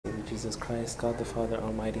Jesus Christ, God the Father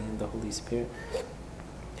Almighty, and the Holy Spirit.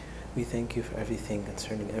 We thank you for everything,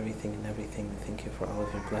 concerning everything and everything. We thank you for all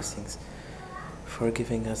of your blessings, for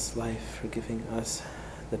giving us life, for giving us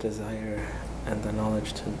the desire and the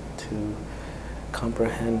knowledge to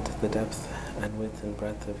comprehend the depth and width and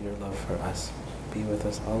breadth of your love for us. Be with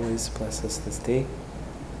us always. Bless us this day.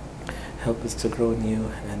 Help us to grow in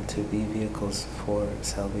you and to be vehicles for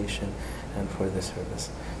salvation and for the service.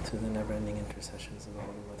 Through the never-ending intercessions of the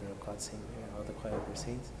Holy Mother of God, Saint Mary, and all the choir of your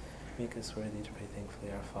saints, make us worthy to pray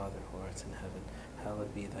thankfully, Our Father, who art in heaven,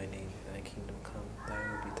 hallowed be thy name. Thy kingdom come, thy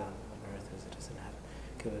will be done on earth as it is in heaven.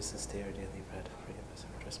 Give us this day our daily bread. Forgive us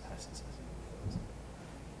our trespasses as we forgive those.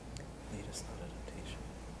 Lead us not into temptation.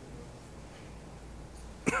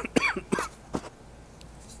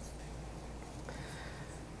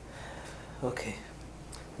 Okay.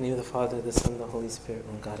 In the name of the Father, the Son, and the Holy Spirit,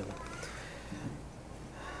 one God.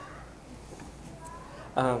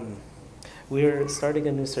 Amen. We're starting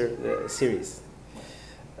a new series.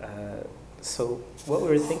 So what we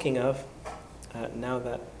were thinking of, now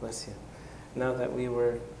that we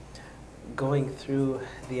were going through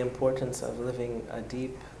the importance of living a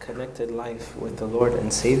deep, connected life with the Lord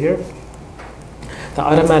and Savior, the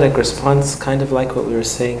automatic response, kind of like what we were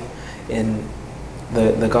saying in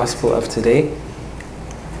the Gospel of today,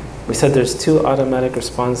 we said there's two automatic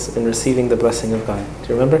responses in receiving the blessing of God. Do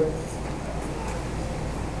you remember?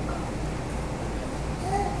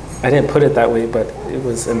 I didn't put it that way, but it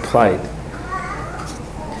was implied.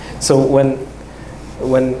 So when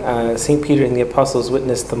St. Peter and the apostles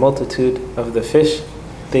witnessed the multitude of the fish,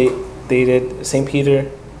 St.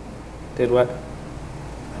 Peter did what?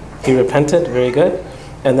 He repented, very good.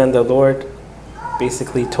 And then the Lord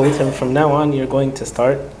basically told him, from now on, you're going to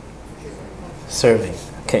start serving.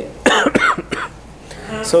 Okay.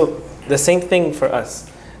 So the same thing for us.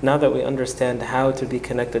 Now that we understand how to be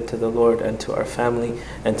connected to the Lord and to our family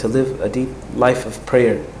and to live a deep life of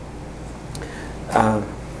prayer,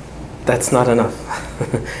 that's not enough.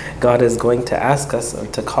 God is going to ask us, or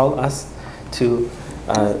to call us to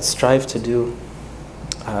strive to do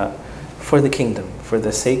for the kingdom, for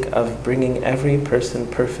the sake of bringing every person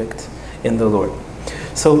perfect in the Lord.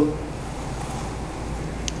 So,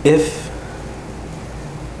 if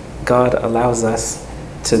God allows us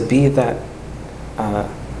to be that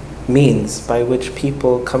means by which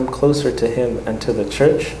people come closer to Him and to the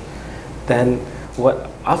church, then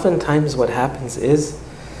oftentimes what happens is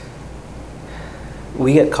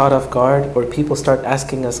we get caught off guard, or people start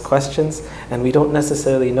asking us questions and we don't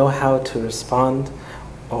necessarily know how to respond,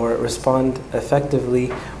 or respond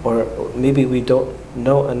effectively, or maybe we don't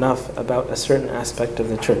know enough about a certain aspect of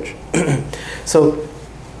the church. So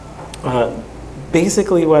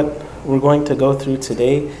basically what we're going to go through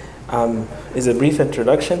today is a brief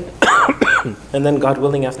introduction, and then God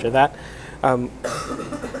willing after that,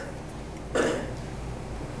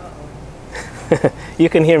 you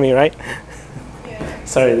can hear me, right? Yeah.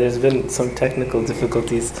 Sorry, there's been some technical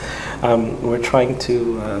difficulties. We're trying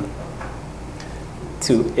to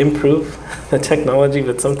improve the technology,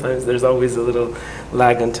 but sometimes there's always a little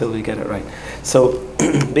lag until we get it right. So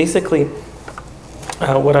basically,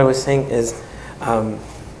 what I was saying is,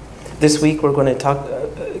 this week we're going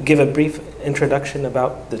to give a brief introduction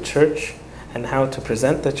about the church and how to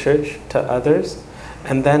present the church to others.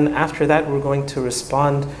 And then after that, we're going to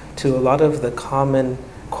respond to a lot of the common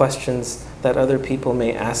questions that other people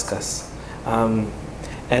may ask us. And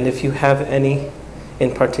if you have any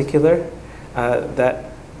in particular that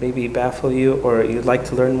maybe baffle you or you'd like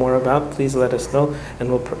to learn more about, please let us know, and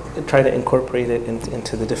we'll try to incorporate it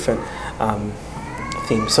into the different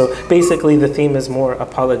themes. So basically the theme is more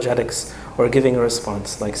apologetics, or giving a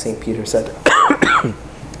response, like St. Peter said.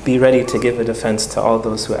 Be ready to give a defense to all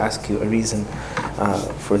those who ask you a reason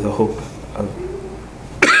for the hope of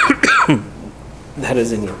that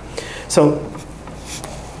is in you. So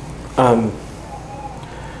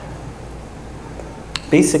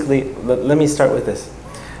basically, let me start with this.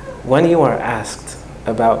 When you are asked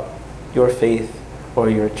about your faith or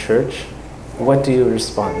your church, what do you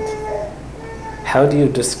respond? How do you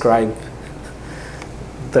describe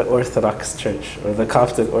the Orthodox Church or the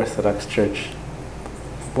Coptic Orthodox Church?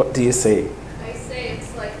 What do you say? I say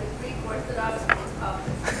it's like the Greek Orthodox and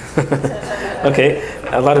Coptic. Okay,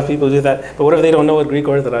 a lot of people do that. But what if they don't know what Greek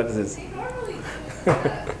Orthodox is? They normally do.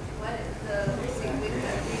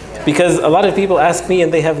 Because a lot of people ask me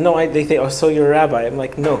and they have no idea. They think, "Oh, so you're a rabbi?" I'm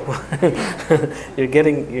like, "No, you're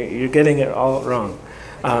getting it all wrong."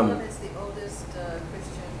 It's the oldest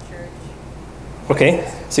Christian church. Okay,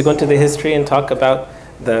 so you go into the history and talk about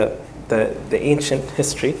the ancient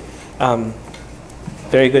history.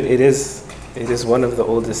 Very good. It is It is one of the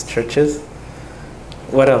oldest churches.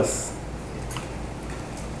 What else?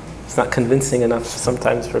 It's not convincing enough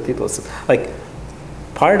sometimes for people. So, like,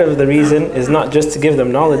 part of the reason is not just to give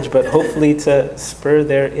them knowledge, but hopefully to spur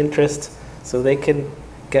their interest so they can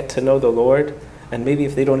get to know the Lord. And maybe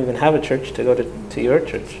if they don't even have a church, to go to your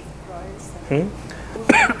church.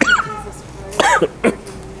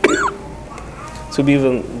 So believe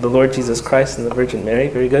in the Lord Jesus Christ and the Virgin Mary.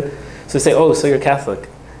 Very good. So say, oh, so you're Catholic.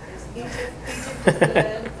 Egypt the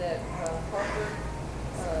land that harbored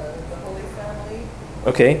the Holy Family.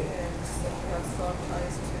 Okay. And have strong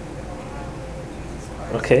ties to the Holy Family of Jesus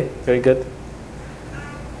Christ. Okay. Very good.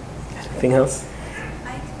 Anything else?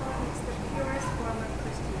 I thought it's the purest form of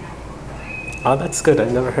Christianity. Oh, that's good.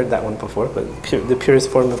 I've never heard that one before, but the purest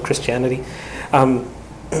form of Christianity.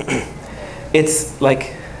 It's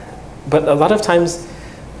like, but a lot of times,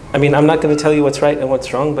 I mean, I'm not going to tell you what's right and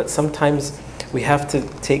what's wrong, but sometimes we have to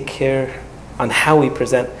take care on how we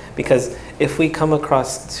present, because if we come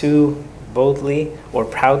across too boldly or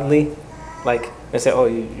proudly, like they say, oh,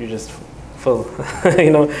 you're just full, you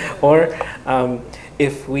know, or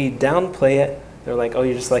if we downplay it, they're like, oh,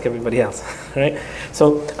 you're just like everybody else, right?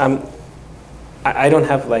 So I don't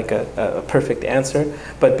have like a perfect answer,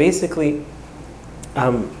 but basically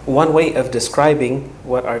one way of describing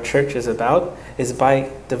what our church is about is by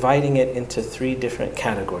dividing it into 3 different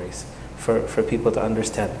categories for people to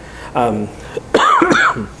understand.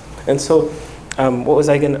 And so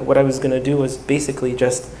what I was gonna do was basically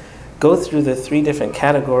just go through the 3 different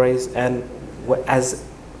categories, and as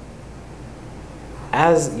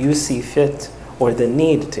you see fit, or the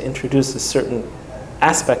need to introduce a certain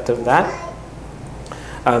aspect of that,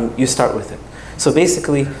 you start with it. So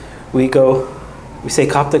basically, we say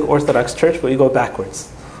Coptic Orthodox Church, but we go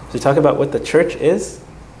backwards. So we talk about what the church is,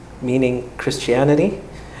 meaning Christianity,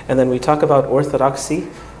 and then we talk about orthodoxy,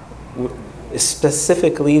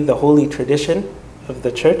 specifically the holy tradition of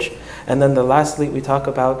the church, and then lastly we talk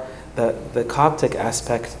about the Coptic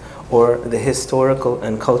aspect, or the historical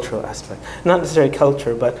and cultural aspect. Not necessarily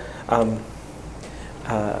culture, but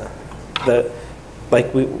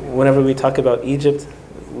whenever we talk about Egypt,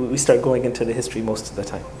 we start going into the history most of the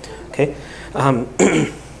time. Okay,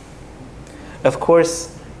 of course,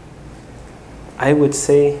 I would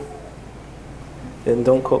say, and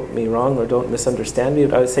don't quote me wrong or don't misunderstand me,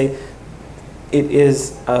 but I would say it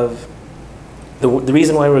is of the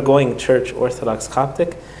reason why we're going Church Orthodox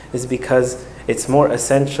Coptic is because it's more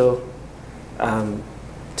essential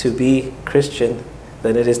to be Christian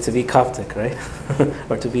than it is to be Coptic, right?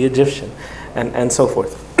 Or to be Egyptian, and so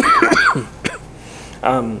forth.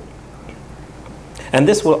 And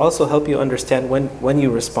this will also help you understand when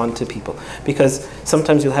you respond to people, because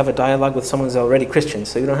sometimes you'll have a dialogue with someone who's already Christian,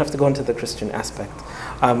 so you don't have to go into the Christian aspect.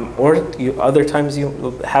 Other times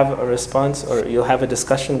you'll have a response, or you'll have a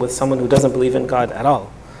discussion with someone who doesn't believe in God at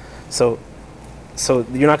all. So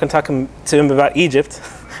you're not going to talk to him about Egypt,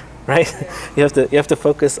 right? You have to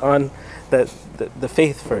focus on the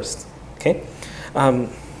faith first. Okay,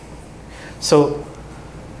 so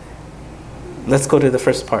let's go to the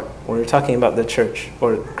first part. When we're talking about the church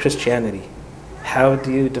or Christianity, how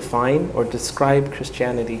do you define or describe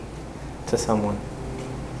Christianity to someone?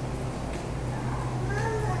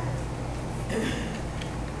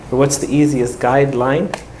 Or what's the easiest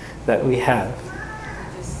guideline that we have?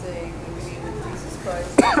 Just say we believe in Jesus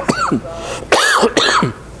Christ, the Son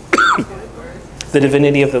of God. The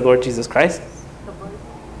divinity of the Lord Jesus Christ?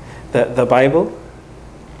 The Bible?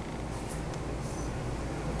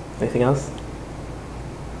 Anything else?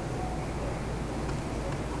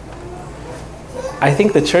 I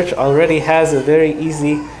think the church already has a very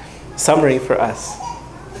easy summary for us.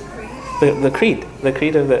 The creed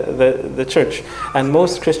of the church. And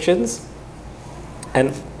most Christians,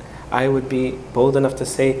 and I would be bold enough to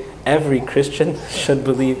say every Christian should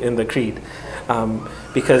believe in the creed.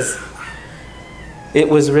 Because it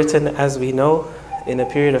was written, as we know, in a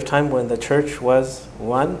period of time when the church was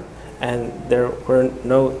one, and there were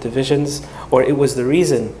no divisions, or it was the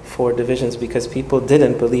reason for divisions because people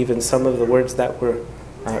didn't believe in some of the words that were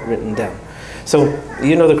written down. So,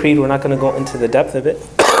 you know the creed, we're not going to go into the depth of it,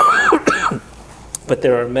 but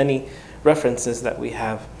there are many references that we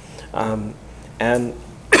have. And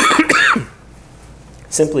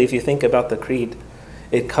simply, if you think about the creed,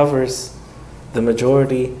 it covers the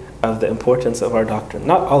majority of the importance of our doctrine.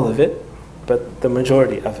 Not all of it, but the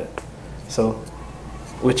majority of it. So,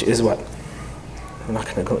 which is what? I'm not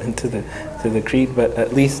going to go into the creed, but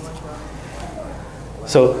at least.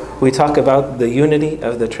 So we talk about the unity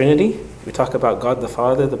of the Trinity. We talk about God the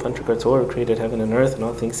Father, the Panchakartor, who created heaven and earth and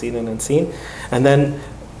all things seen and unseen. And then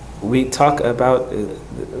we talk about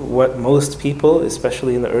what most people,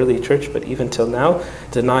 especially in the early church, but even till now,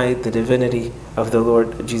 deny the divinity of the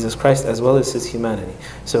Lord Jesus Christ as well as his humanity.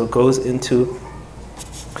 So it goes into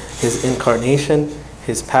his incarnation,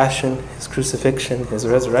 his passion, his crucifixion, his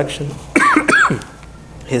resurrection,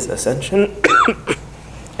 his ascension,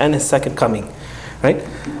 and his second coming, right?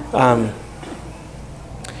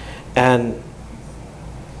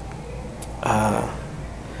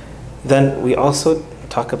 Then we also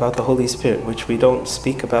talk about the Holy Spirit, which we don't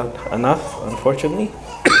speak about enough, unfortunately.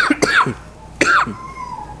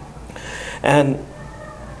 And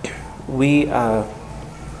we, at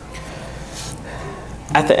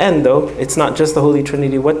the end though, it's not just the Holy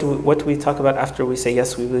Trinity. What do we talk about after we say,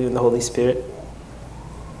 yes, we believe in the Holy Spirit?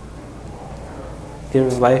 Giver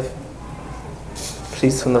of life,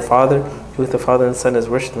 proceeds from the Father, who with the Father and Son is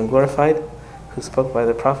worshipped and glorified, who spoke by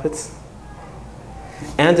the prophets,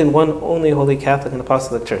 and in one only holy Catholic and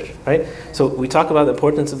Apostolic Church, right? So we talk about the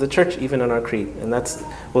importance of the Church even in our creed, and that's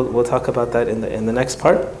we'll talk about that in the next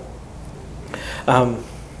part.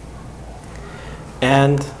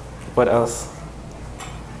 And what else?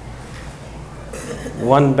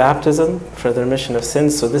 One baptism for the remission of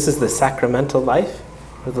sins. So this is the sacramental life,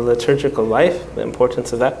 or the liturgical life. The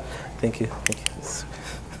importance of that. Thank you.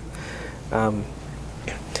 And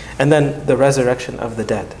then the resurrection of the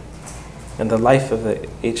dead, and the life of the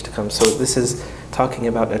age to come. So this is talking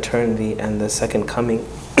about eternity and the second coming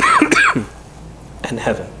and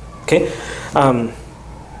heaven. Okay?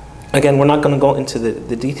 Again, we're not going to go into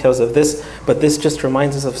the details of this, but this just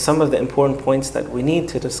reminds us of some of the important points that we need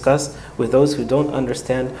to discuss with those who don't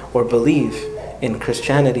understand or believe in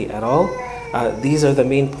Christianity at all. These are the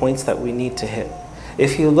main points that we need to hit.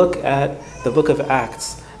 If you look at the book of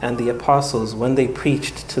Acts and the apostles, when they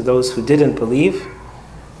preached to those who didn't believe,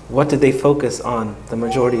 what did they focus on the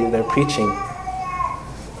majority of their preaching?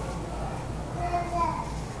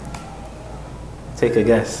 Take a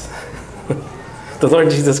guess. The Lord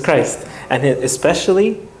Jesus Christ, and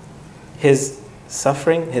especially his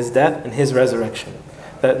suffering, his death, and his resurrection.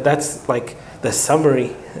 That's like the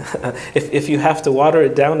summary. If you have to water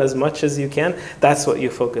it down as much as you can, that's what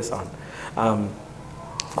you focus on.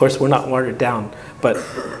 Of course, we're not watered down, but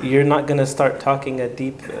you're not going to start talking a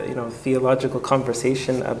deep, theological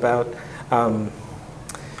conversation about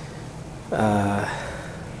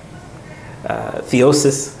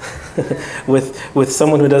theosis with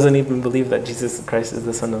someone who doesn't even believe that Jesus Christ is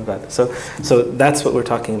the Son of God. So that's what we're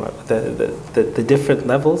talking about, the different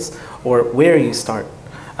levels or where you start.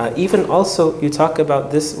 Even also, you talk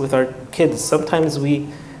about this with our kids. Sometimes we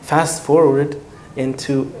fast forward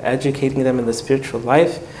into educating them in the spiritual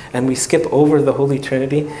life, and we skip over the Holy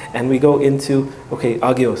Trinity and we go into, okay,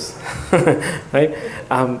 agios, right?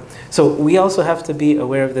 So we also have to be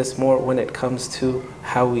aware of this more when it comes to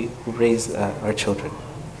how we raise our children.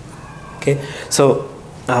 Okay, so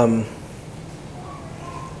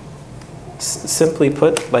simply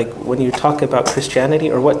put, like when you talk about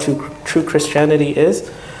Christianity or what true Christianity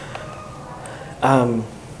is, I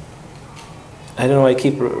don't know why I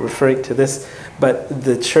keep referring to this, but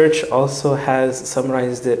the church also has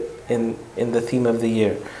summarized it in the theme of the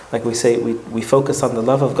year. Like we say, we focus on the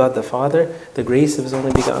love of God the Father, the grace of his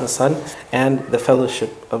only begotten Son, and the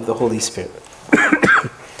fellowship of the Holy Spirit.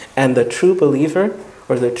 And the true believer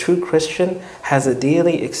or the true Christian has a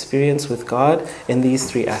daily experience with God in these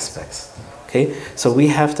three aspects. Okay? So we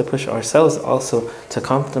have to push ourselves also to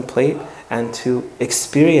contemplate and to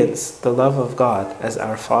experience the love of God as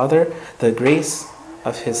our Father, the grace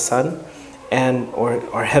of his Son, and or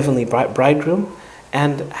our heavenly bridegroom,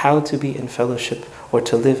 and how to be in fellowship or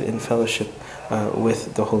to live in fellowship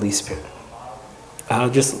with the Holy Spirit. I'll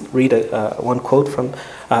just read one quote from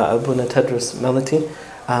Abu Natadra's melody.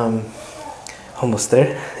 Almost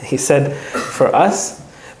there. He said, "For us,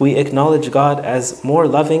 we acknowledge God as more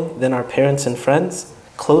loving than our parents and friends,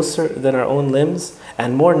 closer than our own limbs,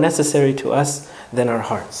 and more necessary to us than our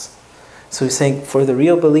hearts." So he's saying, for the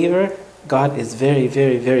real believer, God is very,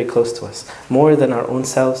 very, very close to us. More than our own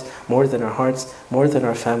selves, more than our hearts, more than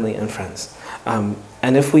our family and friends.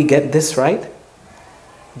 And if we get this right,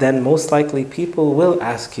 then most likely people will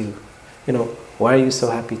ask you, why are you so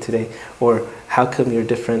happy today? Or how come you're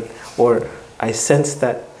different? Or I sense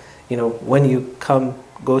that, when you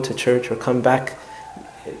go to church or come back,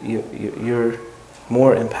 you're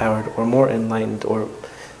more empowered or more enlightened or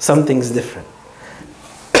something's different.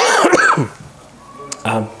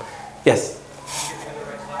 Yes.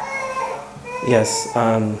 Yes.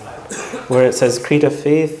 Where it says Creed of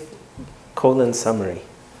Faith, summary.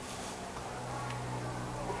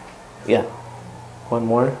 Yeah. One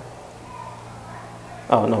more.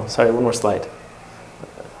 Oh, no, sorry, one more slide.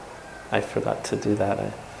 I forgot to do that.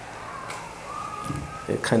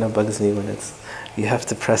 It kind of bugs me when you have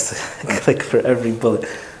to press click for every bullet.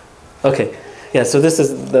 Okay, yeah, so this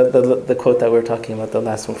is the quote that we're talking about, the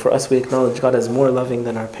last one. For us, we acknowledge God as more loving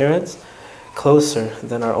than our parents, closer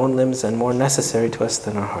than our own limbs, and more necessary to us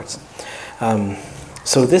than our hearts.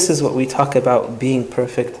 So this is what we talk about, being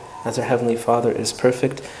perfect as our Heavenly Father is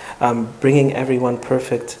perfect, bringing everyone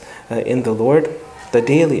perfect in the Lord, the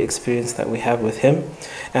daily experience that we have with Him.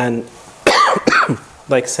 And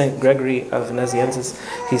like Saint Gregory of Nazianzus,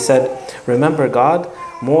 he said, remember God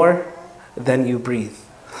more than you breathe,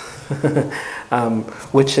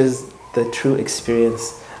 which is the true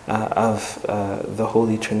experience of the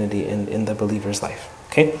Holy Trinity in the believer's life.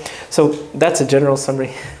 Okay, so that's a general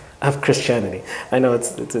summary of Christianity. I know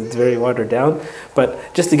it's very watered down,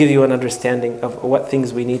 but just to give you an understanding of what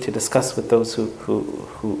things we need to discuss with those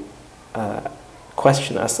who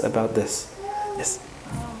question us about this. Yes.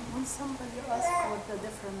 When somebody asks what the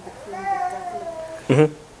difference between the Catholic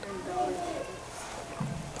and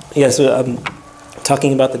the Yeah, so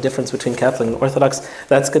talking about the difference between Catholic and Orthodox,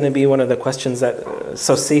 that's going to be one of the questions that,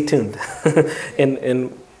 so stay tuned.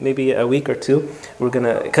 in maybe a week or two, we're going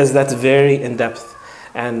to, because that's very in-depth.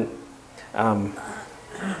 And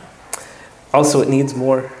also it needs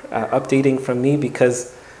more updating from me,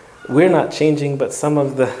 because we're not changing, but some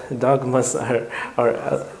of the dogmas are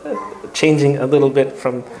changing a little bit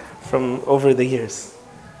from over the years.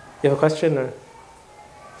 You have a question or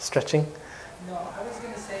stretching? No, I was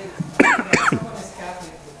going to say, someone is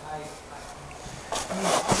Catholic, but I mean,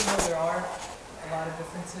 even though there are a lot of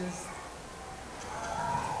differences,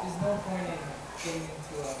 there's no point in getting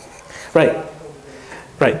into a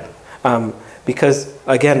Right. Because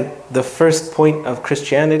again, the first point of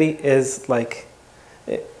Christianity is like,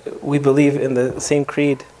 we believe in the same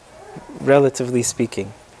creed, relatively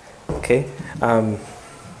speaking. Okay.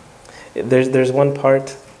 There's one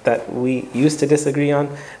part that we used to disagree on,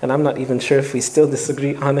 and I'm not even sure if we still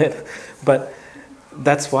disagree on it, but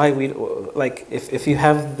that's why we, like, if you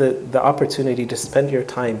have the opportunity to spend your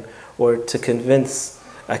time or to convince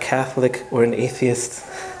a Catholic or an atheist,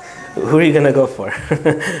 who are you going to go for?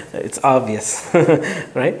 It's obvious,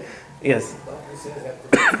 right? Yes. You said that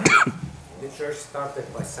the church started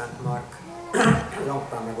by Saint Mark a long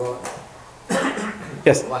time ago.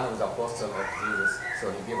 Yes. One of the apostles of Jesus,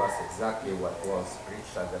 so he gave us exactly what was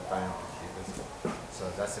preached at the time of Jesus. So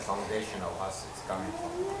that's the foundation of us. It's coming from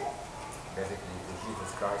basically the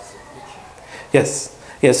Jesus Christ's teaching. Yes.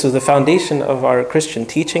 Yes. So the foundation of our Christian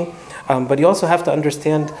teaching, but you also have to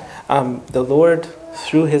understand the Lord,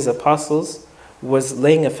 through His apostles, was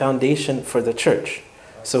laying a foundation for the church.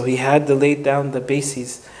 So He had to lay down the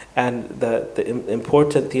bases and the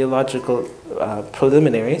important theological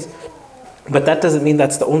preliminaries. But that doesn't mean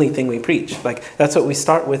that's the only thing we preach. Like, that's what we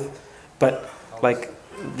start with, but like,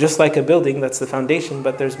 just like a building, that's the foundation,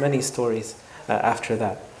 but there's many stories after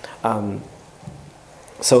that.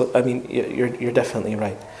 So, I mean, you're definitely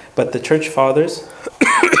right. But the church fathers,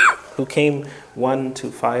 who came 1 to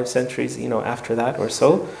 5 centuries, after that or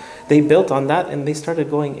so, they built on that and they started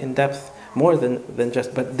going in depth more than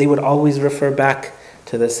just, but they would always refer back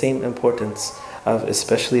to the same importance of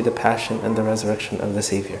especially the passion and the resurrection of the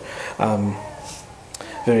Savior.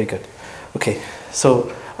 Very good. Okay,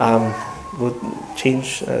 so we'll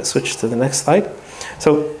switch to the next slide.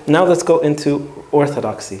 So now let's go into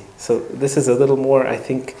orthodoxy. So this is a little more, I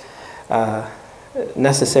think,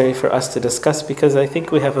 necessary for us to discuss, because I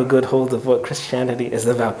think we have a good hold of what Christianity is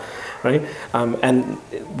about, right? And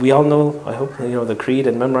we all know, I hope, the creed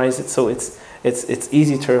and memorize it, so it's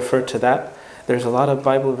easy to refer to that. There's a lot of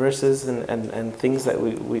Bible verses and things that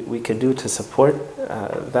we could do to support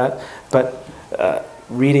that, but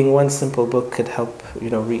reading one simple book could help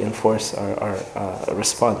reinforce our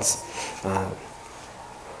response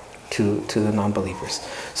to the non-believers.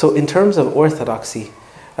 So in terms of orthodoxy,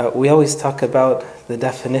 we always talk about the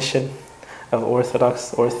definition of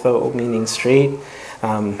orthodox, ortho meaning straight,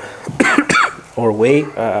 or way,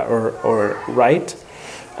 or right,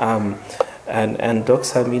 and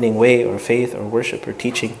doxa meaning way or faith or worship or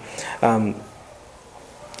teaching.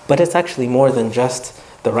 But it's actually more than just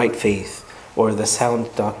the right faith or the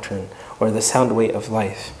sound doctrine or the sound way of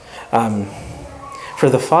life. For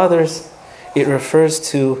the fathers, it refers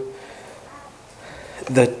to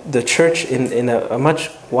the church in a much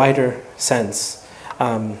wider sense,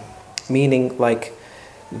 meaning like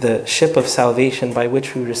the ship of salvation by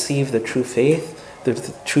which we receive the true faith,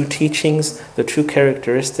 the true teachings, the true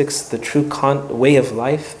characteristics, the true way of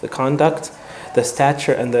life, the conduct, the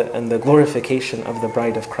stature, and the glorification of the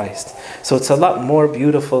bride of Christ. So it's a lot more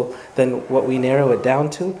beautiful than what we narrow it down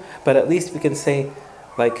to, but at least we can say,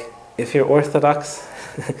 like, if you're Orthodox,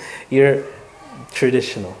 you're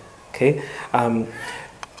traditional. Okay.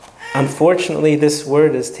 Unfortunately, this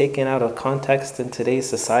word is taken out of context in today's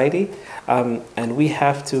society, and we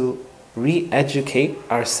have to re-educate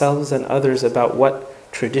ourselves and others about what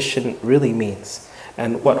tradition really means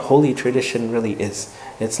and what holy tradition really is.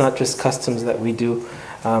 It's not just customs that we do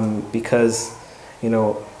because,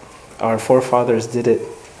 our forefathers did it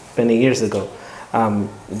many years ago.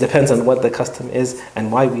 It depends on what the custom is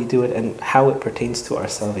and why we do it and how it pertains to our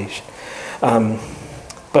salvation.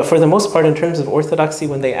 But for the most part, in terms of Orthodoxy,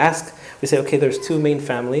 when they ask, we say, okay, there's two main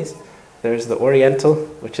families. There's the Oriental,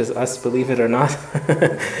 which is us, believe it or not.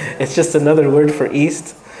 It's just another word for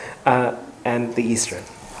East, and the Eastern.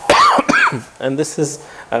 And this is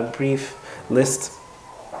a brief list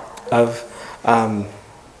of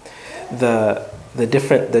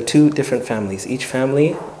the two different families. Each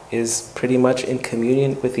family is pretty much in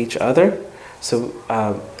communion with each other, so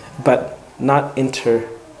but not in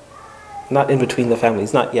between the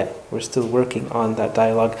families, not yet. We're still working on that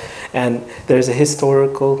dialogue. And there's a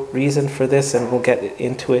historical reason for this, and we'll get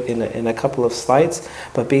into it in a couple of slides.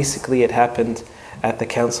 But basically it happened at the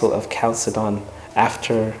Council of Chalcedon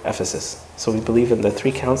after Ephesus. So we believe in the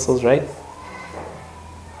three councils, right?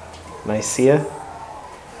 Nicaea,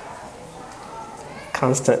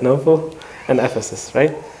 Constantinople, and Ephesus,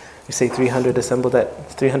 right? We say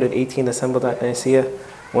 318 assembled at Nicaea,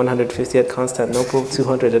 150 at Constantinople,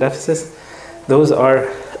 200 at Ephesus. Those are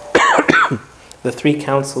the three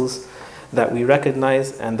councils that we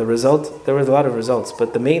recognize, and the result, there was a lot of results,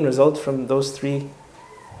 but the main result from those three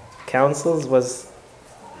councils was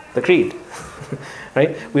the creed,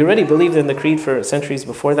 right? We already believed in the creed for centuries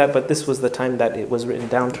before that, but this was the time that it was written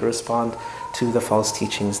down to respond to the false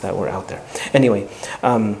teachings that were out there. Anyway,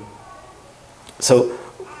 so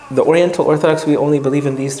the Oriental Orthodox, we only believe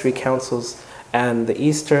in these three councils. And the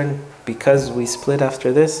Eastern, because we split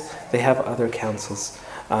after this, they have other councils.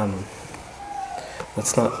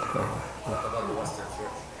 Let's not...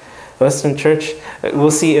 Western Church, we'll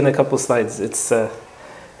see in a couple slides. It's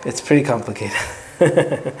pretty complicated.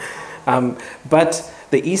 But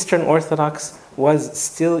the Eastern Orthodox was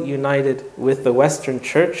still united with the Western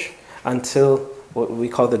Church until what we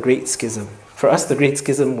call the Great Schism. For us, the Great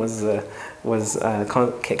Schism was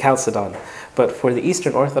Chalcedon. But for the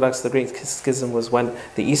Eastern Orthodox, the Great Schism was when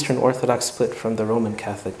the Eastern Orthodox split from the Roman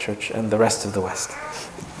Catholic Church and the rest of the West.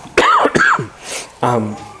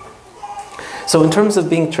 So in terms of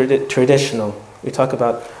being traditional, we talk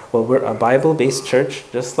about, well, we're a Bible-based church,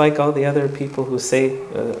 just like all the other people who say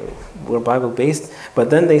we're Bible-based, but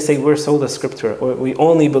then they say we're sola scriptura, or we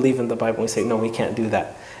only believe in the Bible. We say, no, we can't do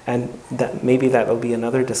that. And that maybe that will be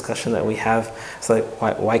another discussion that we have. It's like,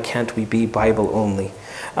 why can't we be Bible only?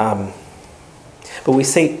 But we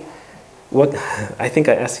say, I think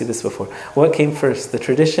I asked you this before. What came first, the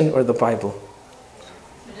tradition or the Bible?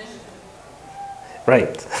 Tradition.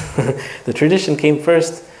 Right. The tradition came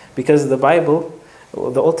first because the Bible,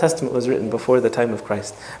 well, the Old Testament was written before the time of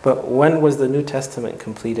Christ. But when was the New Testament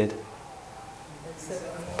completed?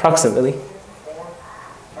 Approximately.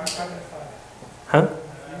 Huh?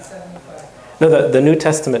 No, the New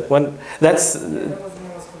Testament.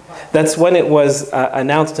 That's when it was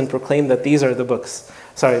announced and proclaimed that these are the books.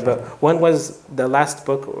 Sorry, but when was the last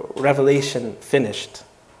book, Revelation, finished?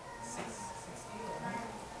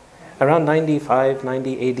 Around 95,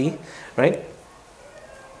 90 AD, right?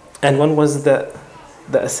 And when was the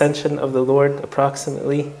ascension of the Lord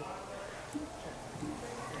approximately?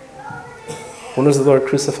 When was the Lord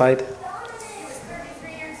crucified?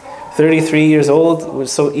 33 years old,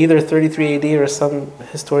 so either 33 AD or some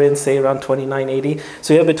historians say around 29 AD.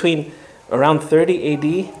 So you have between around 30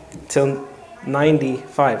 AD till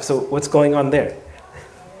 95. So what's going on there?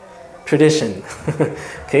 Tradition.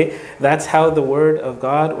 Okay, that's how the word of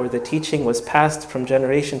God or the teaching was passed from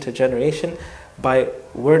generation to generation by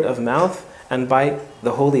word of mouth and by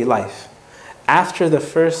the holy life. After the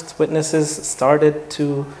first witnesses started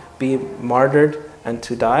to be martyred and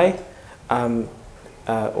to die,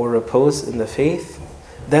 or repose in the faith,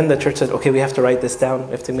 then the church said, okay, we have to write this down.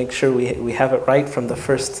 We have to make sure we have it right from the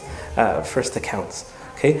first accounts.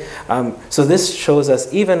 Okay, so this shows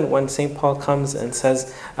us, even when St. Paul comes and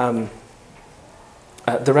says, the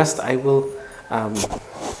rest I will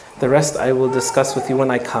discuss with you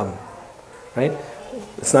when I come. Right?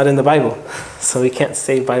 It's not in the Bible, so we can't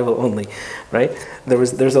say Bible only. Right?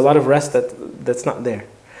 There's a lot of rest that's not there.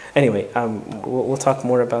 Anyway, we'll talk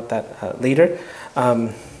more about that later.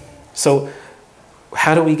 So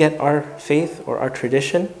how do we get our faith or our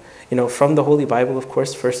tradition? from the Holy Bible, of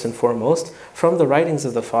course, first and foremost, from the writings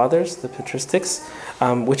of the fathers, the patristics,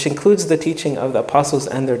 which includes the teaching of the apostles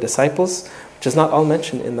and their disciples, which is not all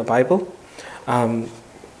mentioned in the Bible. And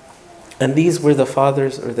these were the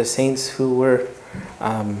fathers or the saints who were,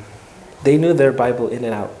 they knew their Bible in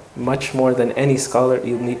and out, much more than any scholar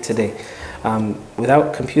you meet today.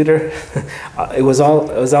 Without computer, it was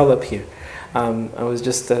all up here. I was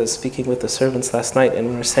just speaking with the servants last night, and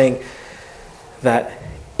we were saying that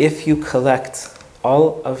if you collect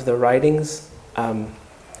all of the writings,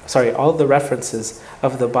 all the references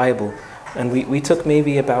of the Bible, and we took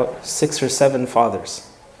maybe about 6 or 7 fathers,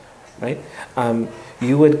 right?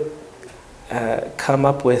 You would come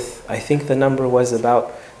up with, I think the number was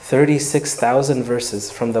about 36,000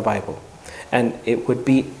 verses from the Bible. And it would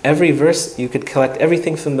be every verse, you could collect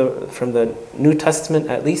everything from the New Testament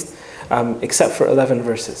at least, except for 11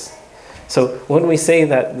 verses. So when we say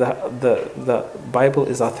that the Bible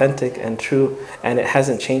is authentic and true and it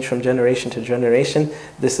hasn't changed from generation to generation,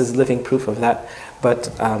 this is living proof of that.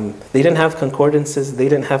 But they didn't have concordances, they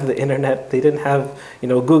didn't have the internet, they didn't have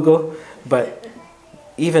Google, but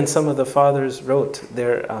even some of the fathers wrote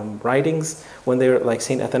their writings when they were like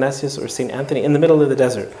St. Athanasius or St. Anthony in the middle of the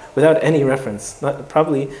desert without any reference.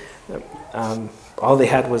 Probably all they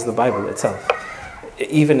had was the Bible itself.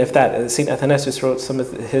 Even if that, St. Athanasius wrote some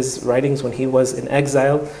of his writings when he was in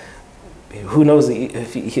exile. Who knows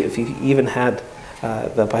if he even had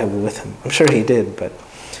the Bible with him. I'm sure he did, but...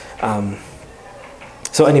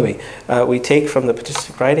 So anyway, we take from the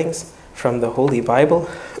patristic writings, from the Holy Bible,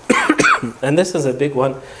 and this is a big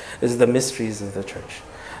one, is the mysteries of the church.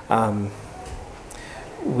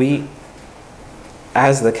 We,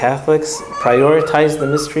 as the Catholics, prioritize the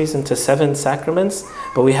mysteries into 7 sacraments,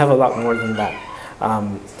 but we have a lot more than that.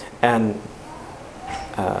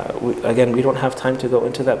 Again, we don't have time to go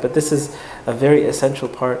into that, but this is a very essential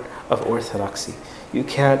part of Orthodoxy. You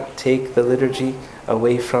can't take the liturgy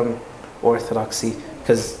away from Orthodoxy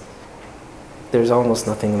because there's almost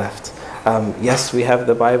nothing left. Yes, we have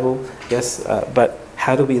the Bible, yes, but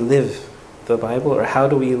how do we live the Bible, or how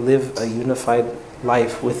do we live a unified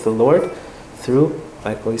life with the Lord? Through,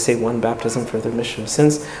 like we say, one baptism for the remission of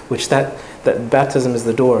sins, which that baptism is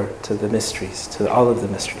the door to the mysteries, to all of the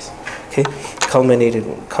mysteries. Okay, culminating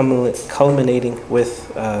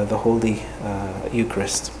with the Holy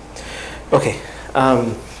Eucharist. Okay,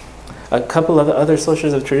 a couple of other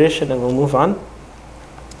sources of tradition, and we'll move on.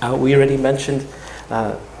 We already mentioned.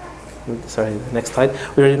 Sorry, the next slide.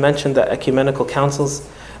 We already mentioned the ecumenical councils.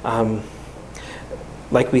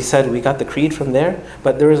 Like we said, we got the creed from there,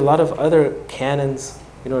 but there is a lot of other canons.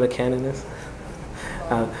 You know what a canon is?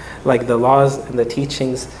 Like the laws and the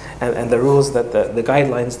teachings and the rules, that the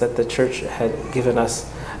guidelines that the church had given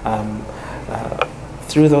us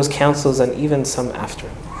through those councils, and even some after.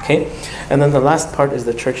 Okay? And then the last part is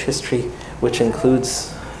the church history, which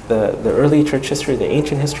includes the early church history, the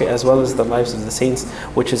ancient history, as well as the lives of the saints,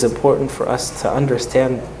 which is important for us to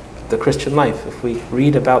understand the Christian life. If we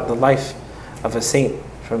read about the life of a saint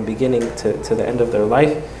from beginning to the end of their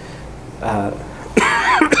life,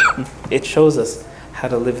 it shows us how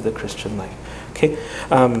to live the Christian life. Okay,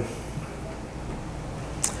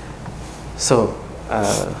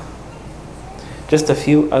 just a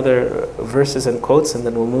few other verses and quotes, and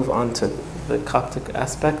then we'll move on to the Coptic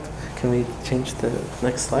aspect. Can we change the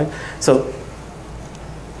next slide? So,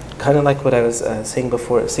 kind of like what I was saying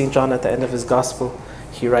before, St. John at the end of his gospel,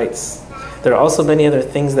 he writes, there are also many other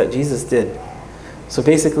things that Jesus did. So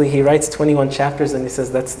basically he writes 21 chapters and he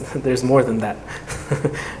says there's more than that,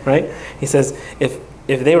 right? He says, if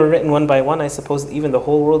they were written one by one, I suppose even the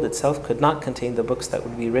whole world itself could not contain the books that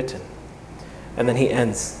would be written. And then he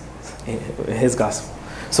ends his gospel.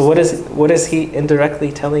 So what is he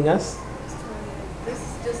indirectly telling us? This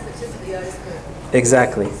is just the tip of the iceberg.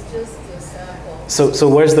 Exactly. It's just a sample. So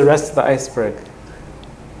where's the rest of the iceberg?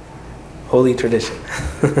 Holy tradition.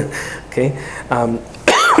 Okay.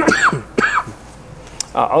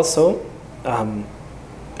 Also,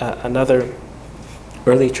 another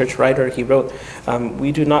early church writer, he wrote,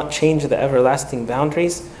 we do not change the everlasting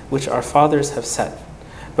boundaries which our fathers have set,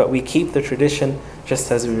 but we keep the tradition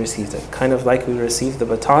just as we received it, kind of like we received the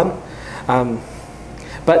baton.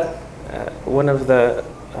 But one of the,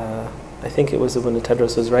 I think it was when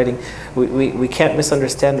Tedros was writing, we can't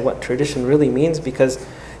misunderstand what tradition really means, because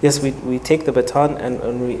yes, we take the baton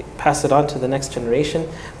and we pass it on to the next generation,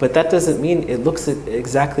 but that doesn't mean it looks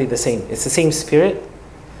exactly the same. It's the same spirit,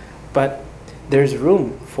 but there's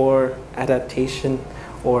room for adaptation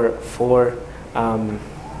or for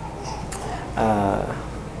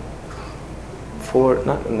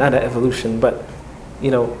not evolution, but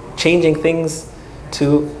changing things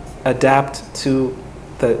to adapt to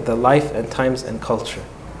the life and times and culture.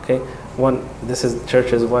 Okay, this is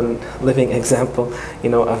church is one living example,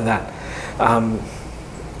 of that.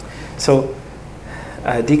 So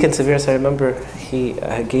Deacon Severus, I remember he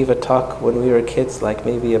gave a talk when we were kids, like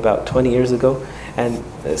maybe about 20 years ago, and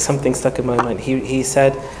something stuck in my mind. He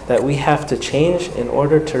said that we have to change in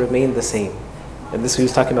order to remain the same. And he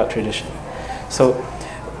was talking about tradition. So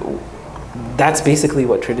that's basically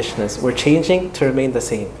what tradition is. We're changing to remain the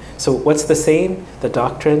same. So what's the same? The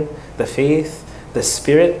doctrine, the faith, the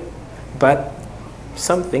spirit, but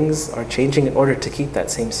some things are changing in order to keep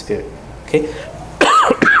that same spirit. Okay?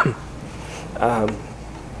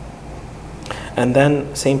 And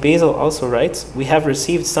then St. Basil also writes, we have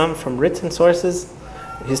received some from written sources,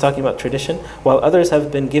 he's talking about tradition, while others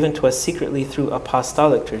have been given to us secretly through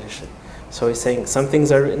apostolic tradition. So he's saying some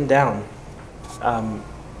things are written down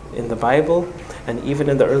in the Bible and even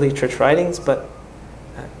in the early church writings, but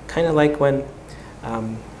kind of like when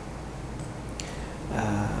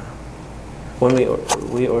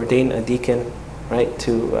we ordain a deacon, right,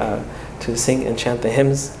 to sing and chant the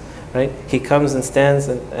hymns, right? He comes and stands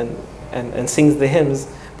and sings the hymns,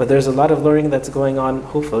 but there's a lot of learning that's going on,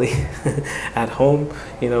 hopefully, at home,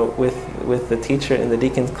 with the teacher in the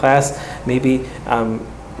deacon's class, maybe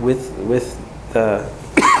with the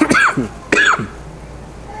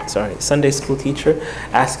Sunday school teacher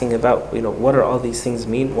asking about, what are all these things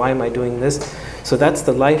mean? Why am I doing this? So that's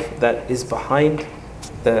the life that is behind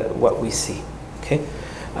what we see. Okay.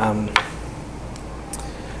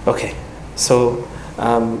 Okay. So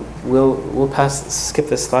we'll skip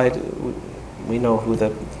this slide. We know who the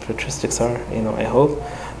patristics are, I hope,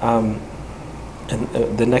 and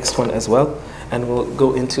the next one as well. And we'll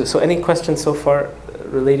go into. So any questions so far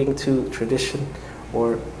relating to tradition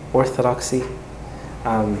or orthodoxy?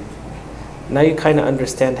 Now you kind of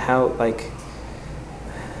understand how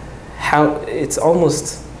it's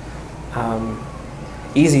almost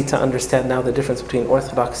easy to understand now the difference between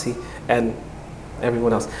orthodoxy and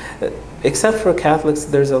everyone else. Except for Catholics,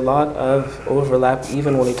 there's a lot of overlap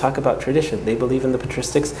even when we talk about tradition. They believe in the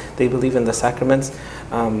patristics, they believe in the sacraments.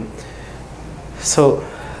 So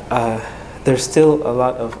there's still a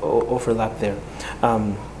lot of overlap there.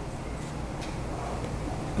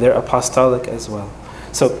 They're apostolic as well.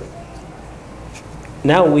 So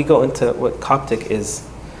now we go into what Coptic is.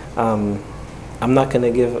 I'm not going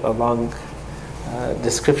to give a long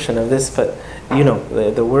description of this, but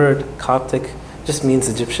the word Coptic just means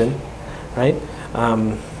Egyptian, right?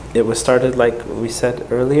 It was started, like we said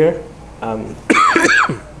earlier,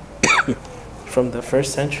 from the 1st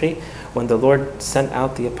century when the Lord sent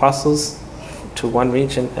out the apostles to one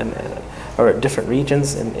region or different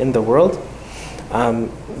regions in the world.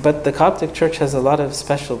 But the Coptic Church has a lot of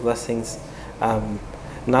special blessings.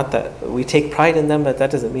 Not that we take pride in them, but that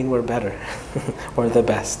doesn't mean we're better or the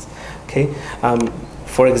best. Okay.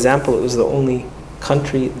 For example, it was the only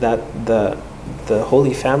country that the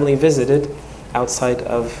Holy Family visited outside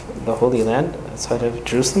of the Holy Land, outside of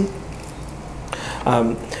Jerusalem.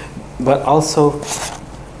 But also,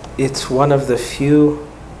 it's one of the few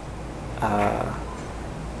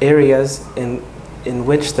areas in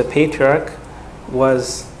which the patriarch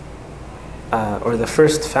was, or the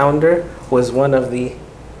first founder was one of the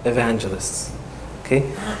evangelists. Okay,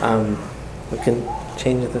 we can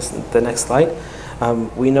change the next slide.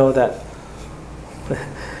 We know that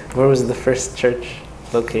where was the first church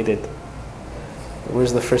located?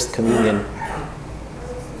 Where's the first communion?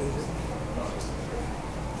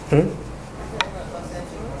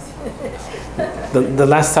 The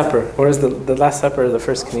Last Supper. Where is the Last Supper of the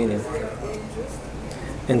first communion?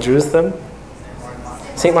 In Jerusalem?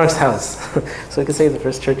 St. Mark's house. So I could say the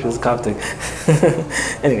first church was Coptic.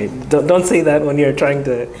 Anyway, don't say that when you're trying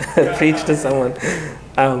to preach to someone.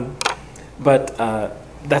 But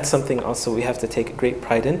that's something also we have to take great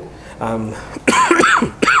pride in.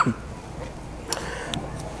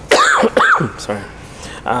 Sorry.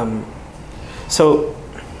 So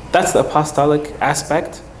that's the apostolic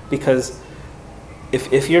aspect, because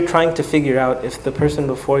if you're trying to figure out if the person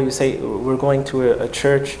before you say we're going to a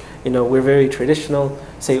church, we're very traditional,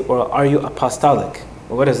 say, well, are you apostolic?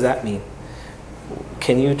 Well, what does that mean?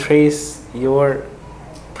 Can you trace your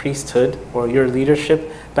priesthood or your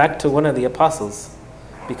leadership back to one of the apostles?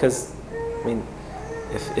 Because,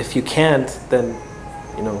 if you can't, then,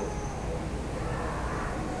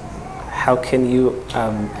 how can you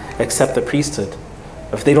accept the priesthood?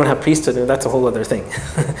 If they don't have priesthood, then that's a whole other thing.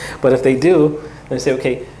 But if they do, then say,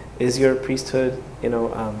 okay, is your priesthood,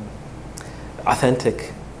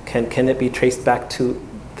 authentic? Can it be traced back to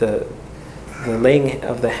the laying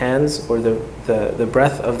of the hands, or the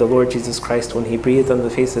breath of the Lord Jesus Christ when he breathed on the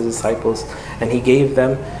face of the disciples and he gave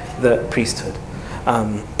them the priesthood.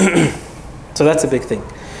 So that's a big thing.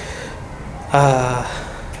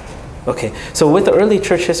 Okay, so with the early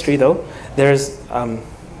church history though, there's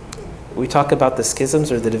we talk about the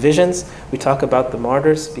schisms or the divisions. We talk about the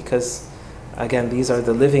martyrs because, again, these are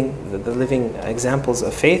the living examples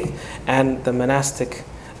of faith, and the monastic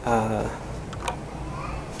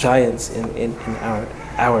giants in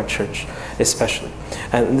our church especially.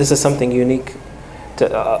 And this is something unique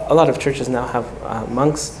to a lot of churches now have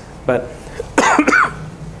monks, but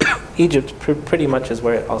Egypt pretty much is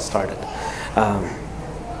where it all started.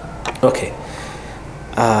 Okay,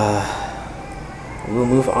 we'll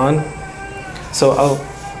move on. So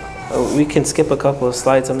we can skip a couple of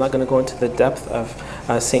slides. I'm not going to go into the depth of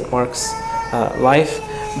St. Mark's life,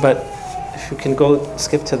 but if you can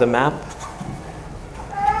skip to the map.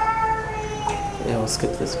 Yeah, we'll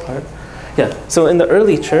skip this part. Yeah, so in the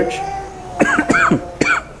early church,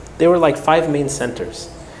 there were like 5 main centers,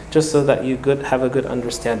 just so that you have a good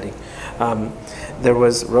understanding. There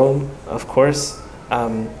was Rome, of course,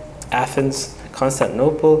 Athens,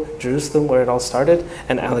 Constantinople, Jerusalem, where it all started,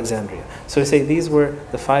 and Alexandria. So we say these were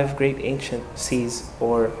the 5 great ancient sees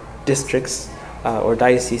or districts or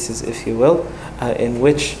dioceses, if you will, in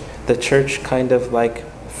which the church kind of like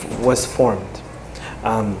was formed.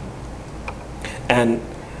 And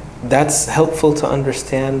that's helpful to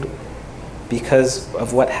understand because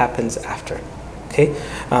of what happens after. Okay,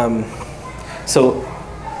 so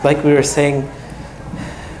like we were saying,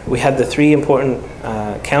 we had the 3 important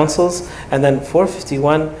councils, and then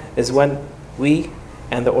 451 is when we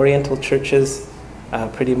and the Oriental churches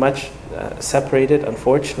pretty much separated,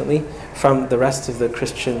 unfortunately, from the rest of the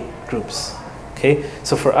Christian groups. Okay,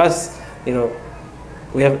 so for us,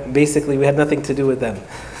 we had nothing to do with them,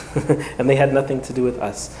 and they had nothing to do with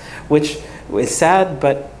us, which is sad,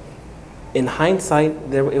 but in hindsight,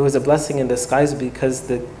 it was a blessing in disguise because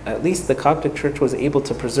at least the Coptic Church was able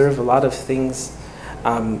to preserve a lot of things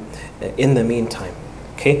in the meantime.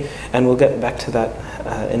 Okay, and we'll get back to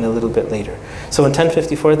that in a little bit later. So in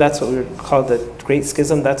 1054, that's what we call the Great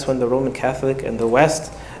Schism. That's when the Roman Catholic and the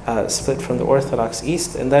West split from the Orthodox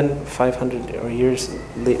East, and then 500 years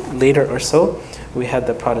later or so, we had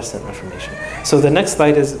the Protestant Reformation. So the next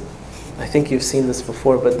slide is, I think you've seen this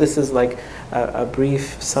before, but this is like a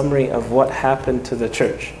brief summary of what happened to the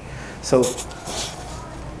church. So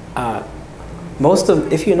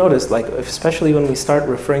if you notice, like especially when we start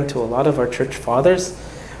referring to a lot of our church fathers,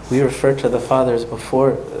 we refer to the fathers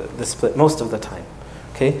before the split most of the time.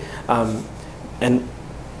 Okay,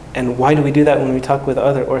 and why do we do that when we talk with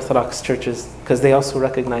other Orthodox churches? Because they also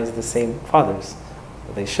recognize the same fathers.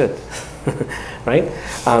 They should, right?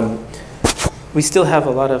 We still have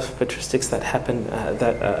a lot of patristics that happen,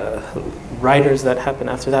 writers that happen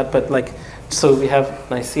after that, but so we have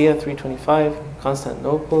Nicaea 325,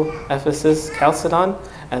 Constantinople, Ephesus, Chalcedon,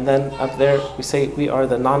 and then up there we say we are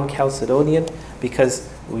the non-Chalcedonian because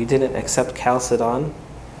we didn't accept Chalcedon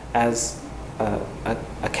as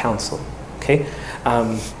a council, okay?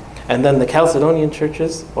 And then the Chalcedonian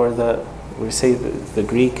churches, or we say the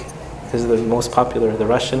Greek, because the most popular, the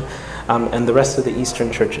Russian, and the rest of the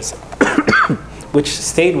Eastern churches, which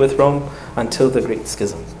stayed with Rome until the Great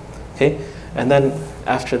Schism, okay? And then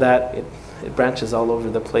after that, it branches all over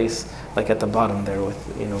the place, like at the bottom there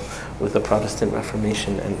with the Protestant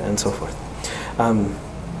Reformation and so forth.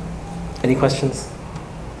 Any questions?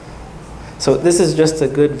 So this is just a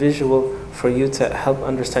good visual for you to help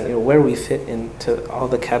understand where we fit into all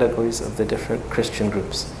the categories of the different Christian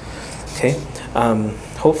groups. Okay,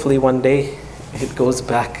 hopefully one day it goes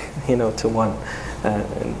back to one,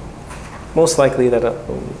 and most likely that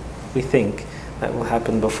we think that will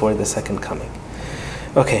happen before the second coming.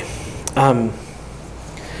 Okay,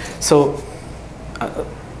 so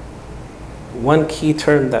one key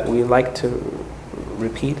term that we like to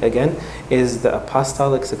repeat again is the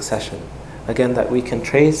apostolic succession. Again, that we can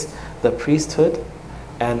trace the priesthood,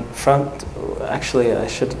 and actually I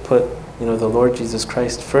should put the Lord Jesus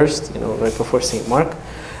Christ first, right before St. Mark,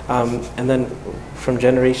 and then from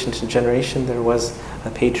generation to generation there was a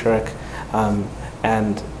patriarch,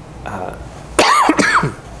 and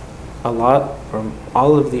a lot or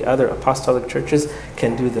all of the other apostolic churches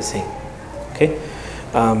can do the same. Okay.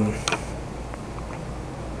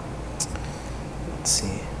 Let's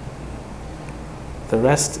see. The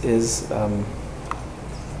rest is,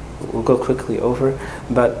 we'll go quickly over,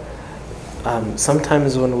 but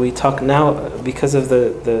sometimes when we talk now, because of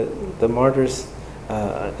the martyrs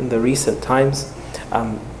in the recent times,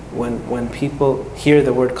 when people hear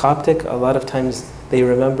the word Coptic, a lot of times they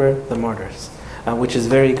remember the martyrs, which is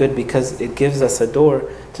very good because it gives us a door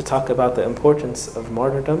to talk about the importance of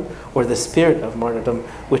martyrdom, or the spirit of martyrdom,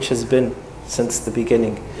 which has been since the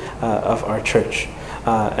beginning of our church.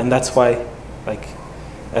 And that's why, like,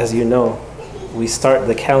 as you know, we start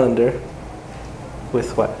the calendar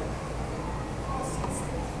with what?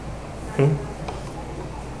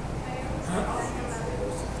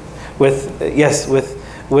 With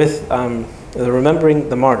remembering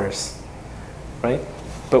the martyrs, right?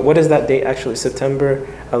 But what is that date actually? September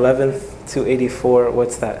 11th to 84.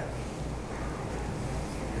 What's that?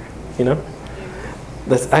 You know?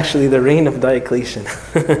 That's actually the reign of Diocletian.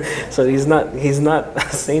 So he's not a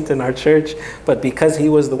saint in our church, but because he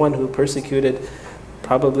was the one who persecuted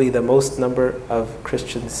probably the most number of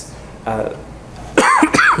Christians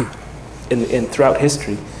in throughout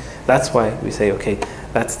history, that's why we say, okay,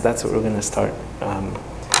 that's what we're going to start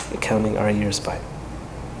counting our years by.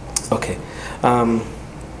 Okay,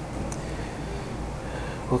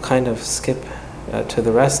 we'll kind of skip to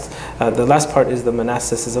the rest. The last part is the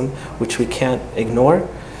monasticism, which we can't ignore,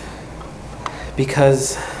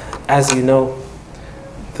 because, as you know,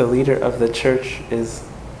 the leader of the church is,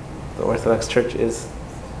 the Orthodox Church is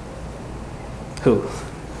who?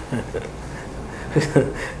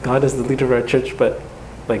 God is the leader of our church, but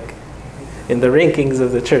like in the rankings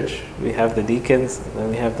of the church, we have the deacons, then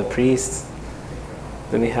we have the priests,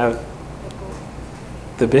 then we have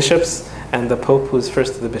the bishops, and the Pope, who's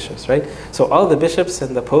first of the bishops, right? So all the bishops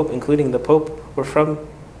and the Pope, including the Pope, were from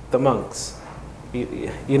the monks.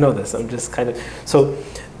 You know this, I'm just kind of... So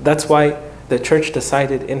that's why the church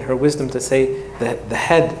decided in her wisdom to say that the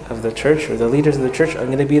head of the church, or the leaders of the church, are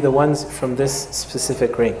going to be the ones from this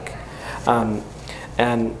specific rank.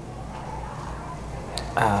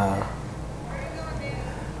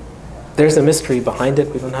 There's a mystery behind it.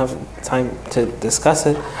 We don't have time to discuss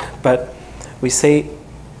it, but we say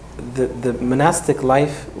the monastic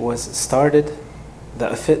life was started,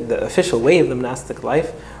 the official way of the monastic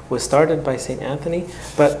life was started by St. Anthony,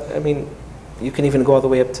 but I mean, you can even go all the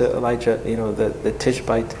way up to Elijah, you know, the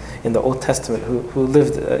Tishbite in the Old Testament, who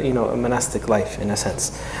lived, you know, a monastic life in a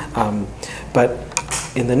sense. But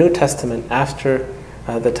in the New Testament, after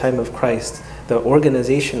the time of Christ, the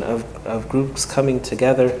organization of groups coming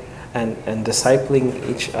together and discipling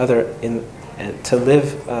each other to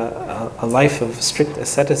live a life of strict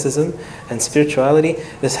asceticism and spirituality,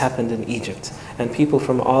 this happened in Egypt. And people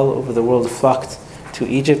from all over the world flocked to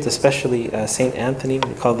Egypt, especially St. Anthony,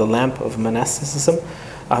 we call the lamp of monasticism.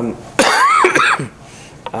 And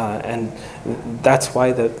that's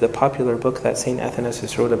why the popular book that St.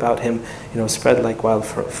 Athanasius wrote about him, you know, spread like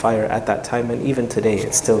wildfire at that time, and even today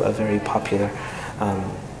it's still a very popular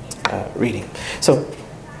reading. So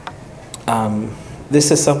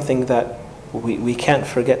this is something that we can't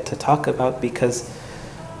forget to talk about, because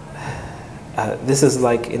this is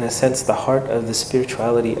like, in a sense, the heart of the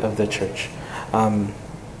spirituality of the church.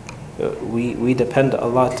 We depend a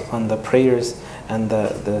lot on the prayers and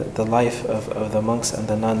the life of the monks and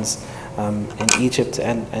the nuns in Egypt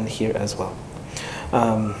and here as well.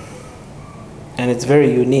 And it's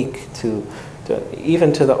very unique to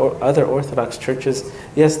even to the other Orthodox churches.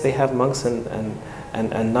 Yes, they have monks and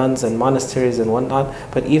nuns and monasteries and whatnot,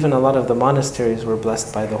 but even a lot of the monasteries were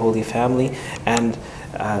blessed by the Holy Family, and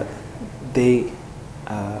the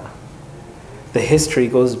history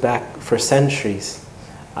goes back for centuries,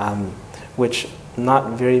 which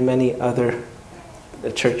not very many other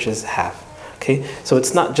churches have. Okay, so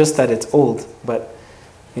it's not just that it's old, but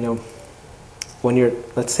you know, when you're,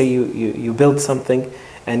 let's say you build something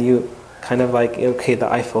and you kind of like, okay, the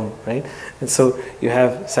iPhone, right? And so you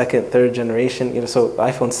have second, third generation, you know, so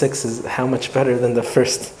iPhone 6 is how much better than the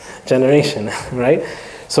first generation, right?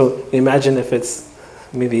 So imagine if it's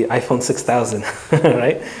maybe iPhone 6000,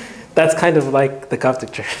 right? That's kind of like the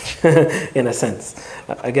Coptic Church, in a sense.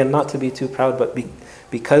 Again, not to be too proud, but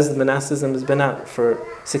because the monasticism has been out for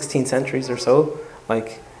 16 centuries or so,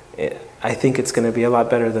 like, I think it's going to be a lot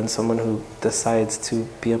better than someone who decides to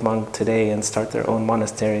be a monk today and start their own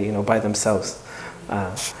monastery, you know, by themselves.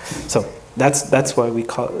 So that's why we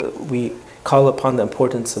call upon the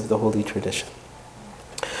importance of the holy tradition.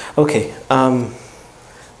 Okay,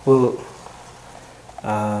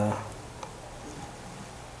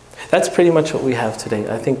 that's pretty much what we have today.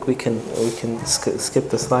 I think we can skip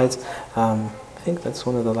the slides. I think that's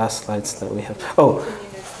one of the last slides that we have. Oh.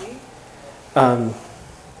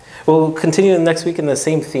 We'll continue next week in the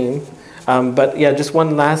same theme, but yeah, just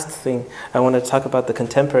one last thing. I want to talk about the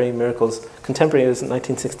contemporary miracles. Contemporary is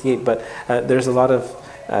 1968, but there's a lot of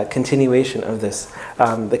continuation of this.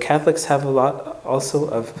 The Catholics have a lot also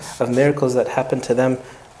of miracles that happen to them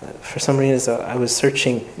for some reason, I was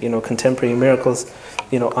searching, contemporary miracles,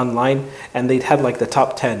 online, and they'd had like the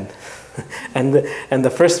top 10. and the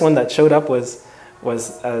first one that showed up was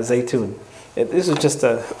Zaytun. This was just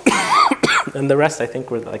a, and the rest I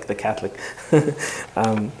think were like the Catholic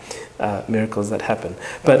miracles that happened.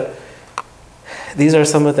 But these are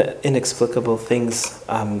some of the inexplicable things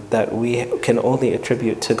that we can only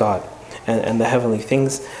attribute to God and the heavenly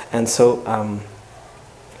things. And so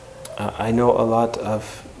I know a lot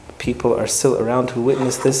of people are still around who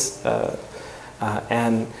witness this.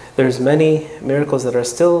 And there's many miracles that are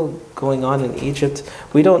still going on in Egypt.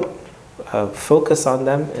 We don't focus on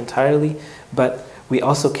them entirely, but we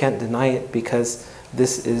also can't deny it because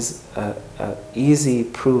this is easy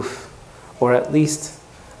proof, or at least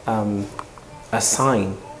a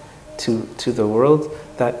sign to the world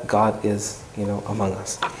that God is, among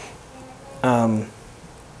us. I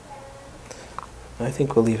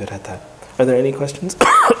think we'll leave it at that. Are there any questions?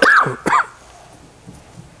 Can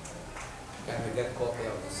we get copy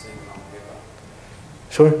of the thing on paper?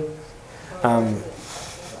 Sure. On the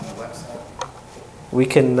website? We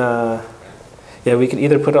can, we can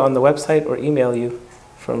either put it on the website or email you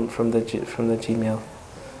from the Gmail.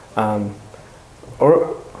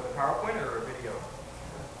 Or PowerPoint or a video?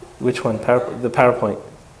 which one? The PowerPoint.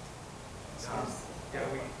 Yeah,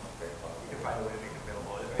 we can find a way to make it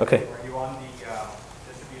available. Okay. Are you on the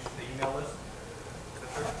distribution, the email list?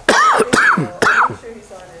 I'm not sure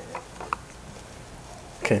he's on it.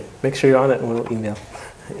 Okay. Make sure you're on it, and we'll email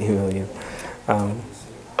you.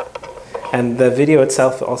 And the video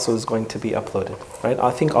itself also is going to be uploaded, right?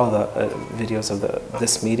 I think all the videos of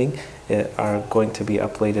this meeting are going to be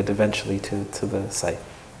uploaded eventually to the site.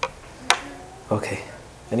 Okay.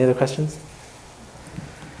 Any other questions?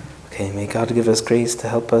 Okay, may God give us grace to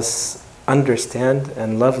help us understand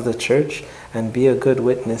and love the church and be a good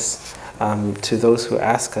witness to those who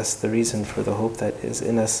ask us the reason for the hope that is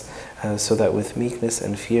in us, so that with meekness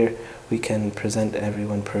and fear we can present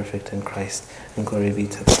everyone perfect in Christ. And glory be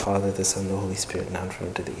to the Father, the Son, and the Holy Spirit, now and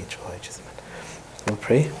forever to the age of ages. Amen. We'll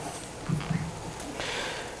pray.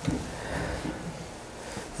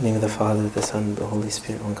 In the name of the Father, the Son, and the Holy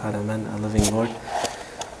Spirit, one God, amen. Our loving Lord,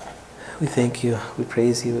 we thank you, we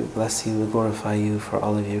praise you, we bless you, we glorify you for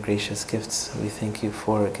all of your gracious gifts. We thank you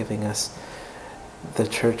for giving us the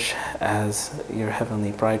church as your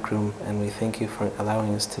heavenly bridegroom, and we thank you for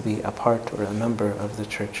allowing us to be a part or a member of the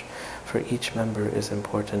church, for each member is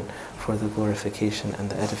important for the glorification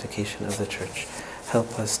and the edification of the church.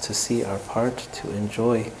 Help us to see our part, to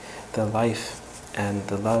enjoy the life and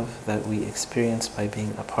the love that we experience by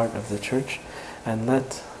being a part of the church, and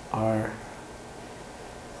let our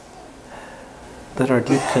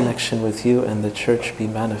deep connection with you and the church be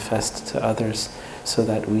manifest to others, so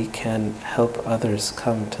that we can help others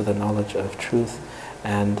come to the knowledge of truth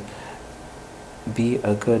and be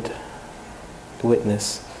a good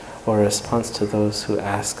witness or response to those who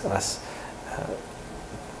ask us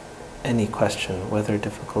any question, whether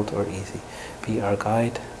difficult or easy. Be our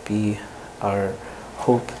guide, be our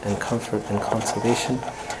hope and comfort and consolation,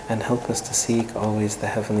 and help us to seek always the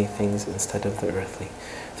heavenly things instead of the earthly.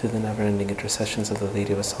 Through the never-ending intercessions of the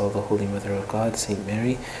Lady of us all, the Holy Mother of God, Saint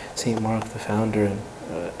Mary, Saint Mark, the founder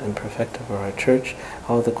and perfecter of our church,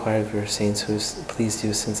 all the choir of your saints who pleased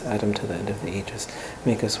you since Adam to the end of the ages,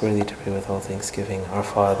 make us worthy to pray with all thanksgiving. Our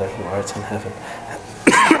Father, who art in heaven,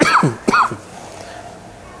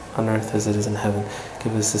 on earth as it is in heaven,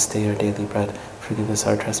 give us this day our daily bread. Forgive us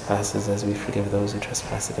our trespasses as we forgive those who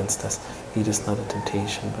trespass against us. Lead us not into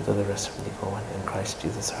temptation, but deliver us from the evil one. In Christ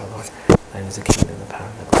Jesus our Lord. Thine is the kingdom, and the power,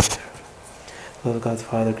 and the glory forever. Love of God the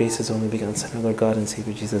Father, grace His only begotten Son, our Lord God and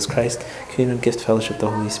Savior Jesus Christ, communion, gift, fellowship, the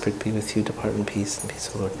Holy Spirit be with you. Depart in peace, and peace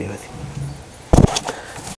of the Lord be with you.